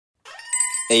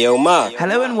Ayo Ma.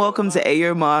 Hello and welcome to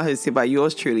Ayo Ma, hosted by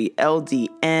yours truly,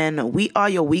 LDN. We are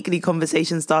your weekly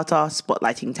conversation starter,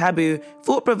 spotlighting taboo,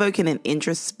 thought-provoking and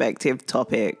introspective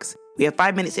topics. We have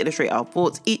 5 minutes to illustrate our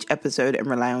thoughts each episode and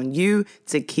rely on you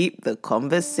to keep the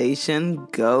conversation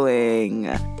going.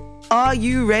 Are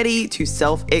you ready to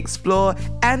self-explore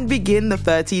and begin the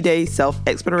 30-day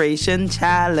self-exploration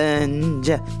challenge?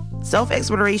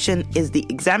 Self-exploration is the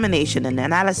examination and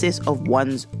analysis of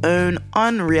one's own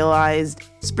unrealized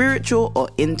spiritual or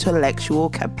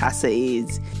intellectual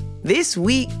capacities. This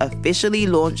week officially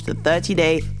launched the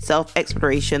 30-day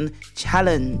self-exploration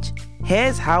challenge.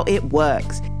 Here's how it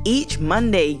works. Each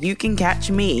Monday, you can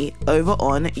catch me over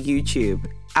on YouTube.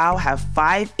 I'll have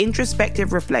 5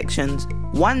 introspective reflections,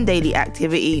 1 daily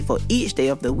activity for each day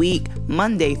of the week,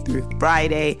 Monday through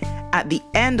Friday. At the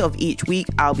end of each week,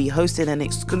 I'll be hosting an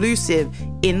exclusive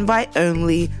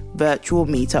invite-only virtual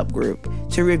meetup group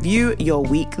to review your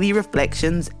weekly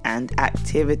reflections and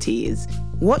activities.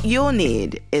 What you'll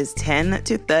need is 10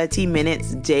 to 30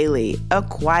 minutes daily, a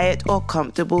quiet or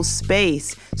comfortable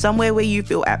space, somewhere where you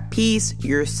feel at peace,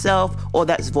 yourself, or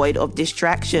that's void of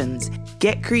distractions.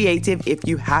 Get creative if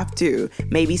you have to.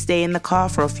 Maybe stay in the car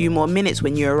for a few more minutes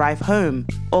when you arrive home,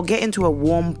 or get into a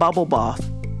warm bubble bath.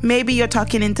 Maybe you're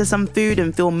tucking into some food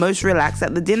and feel most relaxed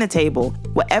at the dinner table.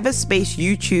 Whatever space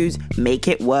you choose, make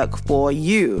it work for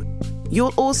you.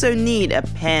 You'll also need a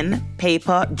pen,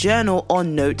 paper, journal, or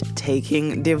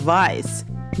note-taking device,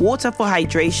 water for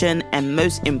hydration, and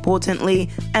most importantly,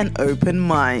 an open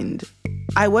mind.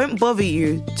 I won't bother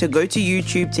you to go to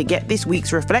YouTube to get this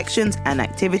week's reflections and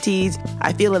activities.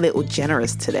 I feel a little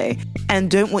generous today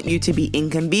and don't want you to be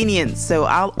inconvenienced, so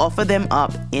I'll offer them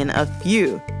up in a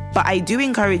few. But I do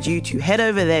encourage you to head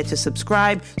over there to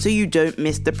subscribe so you don't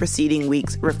miss the preceding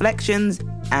week's reflections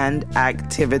and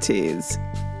activities.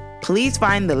 Please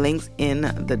find the links in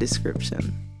the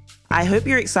description. I hope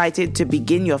you're excited to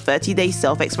begin your 30-day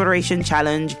self-exploration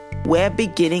challenge. We're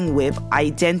beginning with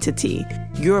identity,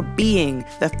 your being,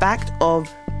 the fact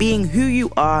of being who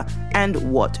you are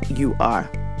and what you are.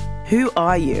 Who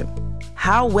are you?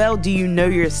 How well do you know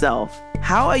yourself?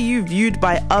 How are you viewed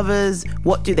by others?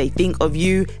 What do they think of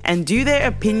you? And do their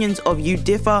opinions of you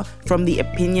differ from the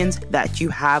opinions that you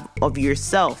have of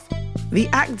yourself? The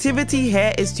activity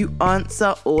here is to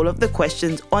answer all of the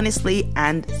questions honestly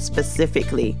and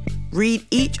specifically. Read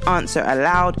each answer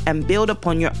aloud and build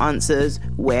upon your answers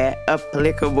where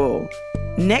applicable.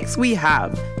 Next, we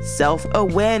have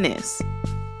self-awareness,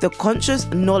 the conscious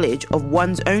knowledge of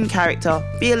one's own character,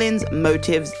 feelings,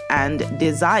 motives, and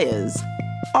desires.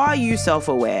 Are you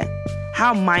self-aware?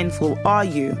 How mindful are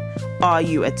you? Are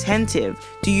you attentive?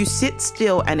 Do you sit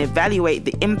still and evaluate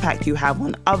the impact you have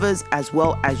on others as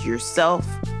well as yourself?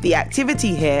 The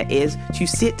activity here is to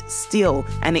sit still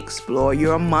and explore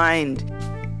your mind.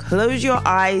 Close your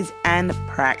eyes and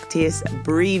practice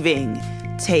breathing.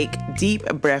 Take deep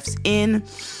breaths in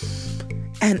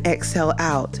and exhale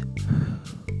out.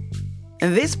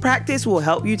 And this practice will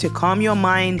help you to calm your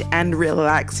mind and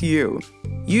relax you.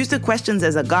 Use the questions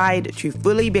as a guide to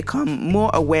fully become more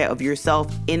aware of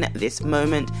yourself in this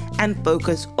moment and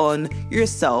focus on your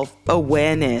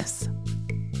self-awareness.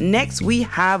 Next, we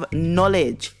have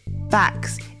knowledge,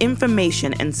 facts,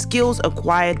 information, and skills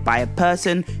acquired by a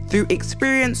person through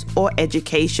experience or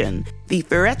education, the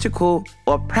theoretical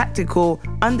or practical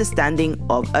understanding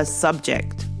of a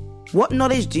subject. What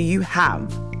knowledge do you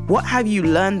have? What have you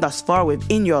learned thus far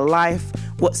within your life?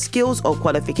 What skills or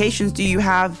qualifications do you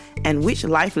have? And which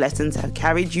life lessons have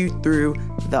carried you through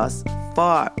thus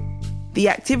far? The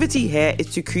activity here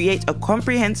is to create a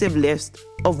comprehensive list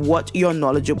of what you're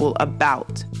knowledgeable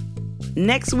about.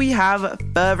 Next, we have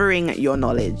furthering your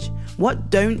knowledge.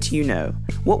 What don't you know?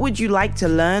 What would you like to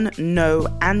learn, know,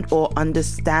 and or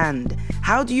understand?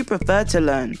 How do you prefer to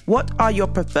learn? What are your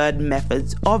preferred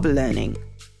methods of learning?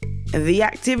 The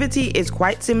activity is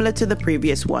quite similar to the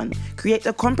previous one. Create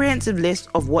a comprehensive list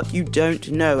of what you don't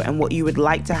know and what you would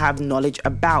like to have knowledge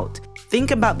about.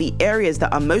 Think about the areas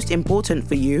that are most important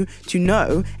for you to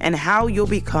know and how you'll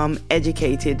become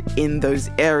educated in those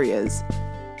areas.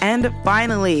 And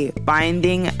finally,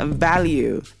 finding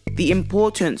value. The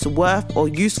importance, worth, or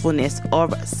usefulness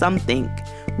of something.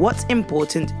 What's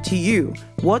important to you?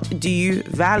 What do you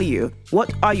value?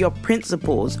 What are your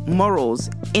principles, morals,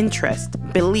 interests,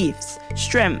 beliefs,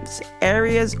 strengths,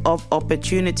 areas of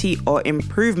opportunity or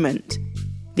improvement?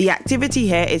 The activity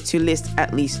here is to list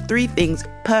at least 3 things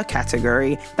per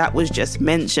category that was just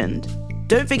mentioned.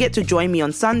 Don't forget to join me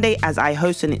on Sunday as I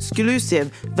host an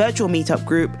exclusive virtual meetup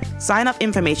group. Sign up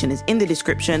information is in the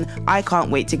description. I can't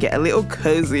wait to get a little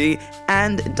cozy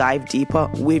and dive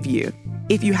deeper with you.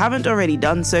 If you haven't already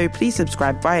done so, please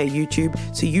subscribe via YouTube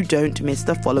so you don't miss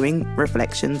the following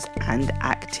reflections and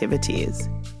activities.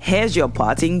 Here's your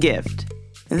parting gift.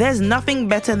 There's nothing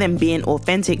better than being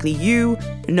authentically you,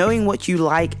 knowing what you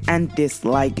like and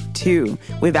dislike too.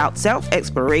 Without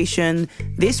self-exploration,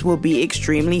 this will be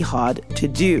extremely hard to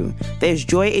do. There's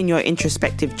joy in your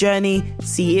introspective journey.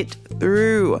 See it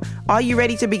through. Are you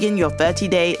ready to begin your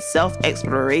 30-day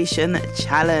self-exploration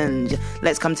challenge?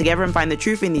 Let's come together and find the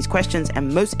truth in these questions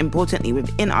and most importantly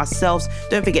within ourselves.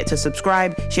 Don't forget to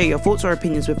subscribe, share your thoughts or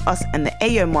opinions with us and the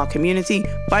AOMR community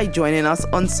by joining us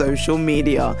on social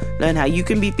media. Learn how you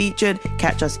can be featured.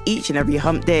 Catch us each and every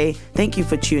hump day. Thank you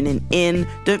for tuning in.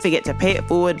 Don't forget to pay it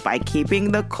forward by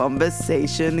keeping the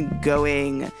conversation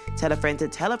going. Tell a friend to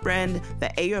tell a friend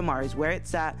that AOMR is where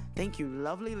it's at. Thank you,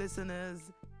 lovely listeners.